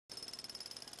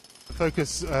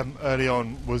focus early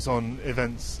on was on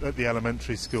events at the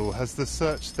elementary school. Has the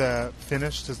search there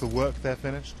finished? Has the work there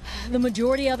finished? The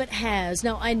majority of it has.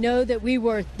 Now, I know that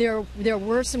there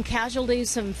were some casualties,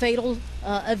 some fatal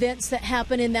events that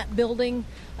happened in that building,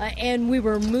 and we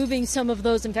were moving some of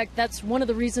those. In fact, that's one of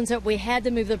the reasons that we had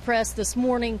to move the press this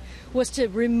morning, was to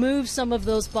remove some of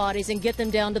those bodies and get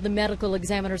them down to the medical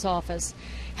examiner's office.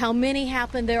 How many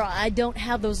happened there, I don't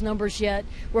have those numbers yet.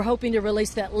 We're hoping to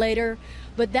release that later.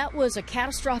 But that was a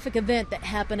catastrophic event that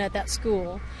happened at that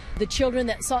school. The children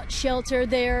that sought shelter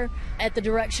there at the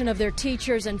direction of their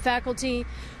teachers and faculty,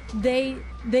 they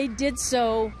did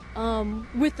so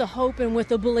with the hope and with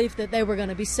the belief that they were going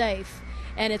to be safe.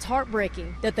 And it's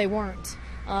heartbreaking that they weren't.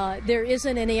 There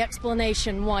isn't any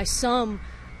explanation why some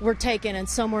were taken and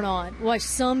some were not, why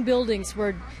some buildings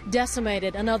were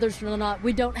decimated and others were not.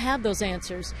 We don't have those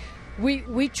answers.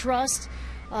 We trust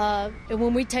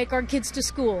when we take our kids to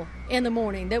school in the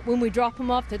morning, that when we drop them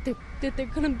off, that they're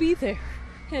going to be there.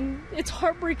 And it's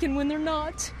heartbreaking when they're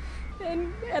not.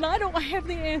 And I don't have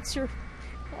the answer.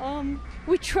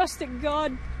 We trust that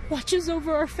God watches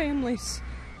over our families.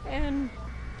 And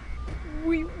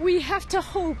we have to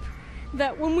hope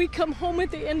that when we come home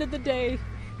at the end of the day,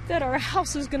 that our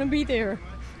house is going to be there.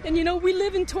 And you know, we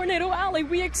live in Tornado Alley.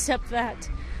 We accept that.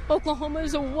 Oklahoma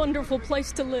is a wonderful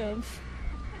place to live.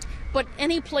 But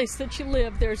any place that you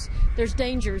live, there's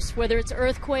dangers, whether it's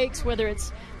earthquakes, whether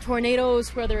it's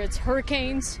tornadoes, whether it's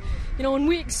hurricanes. You know, and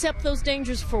we accept those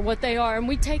dangers for what they are, and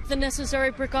we take the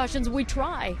necessary precautions. We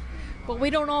try, but we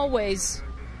don't always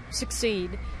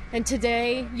succeed. And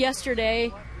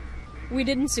yesterday, we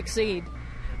didn't succeed.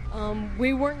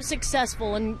 We weren't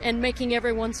successful in making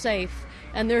everyone safe.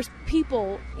 And there's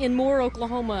people in Moore,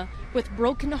 Oklahoma, with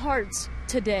broken hearts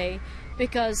today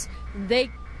because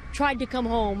they tried to come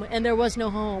home and there was no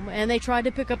home, and they tried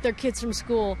to pick up their kids from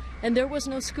school and there was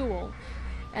no school.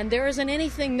 And there isn't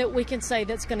anything that we can say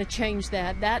that's going to change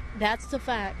that. That's the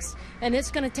facts. And it's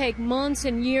going to take months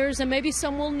and years, and maybe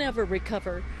some will never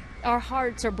recover. Our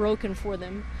hearts are broken for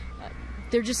them.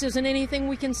 There just isn't anything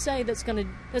we can say that's going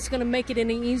to make it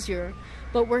any easier.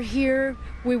 But we're here.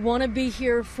 We want to be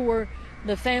here for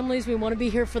the families. We want to be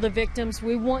here for the victims.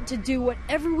 We want to do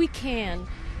whatever we can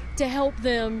to help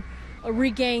them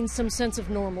regain some sense of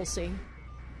normalcy.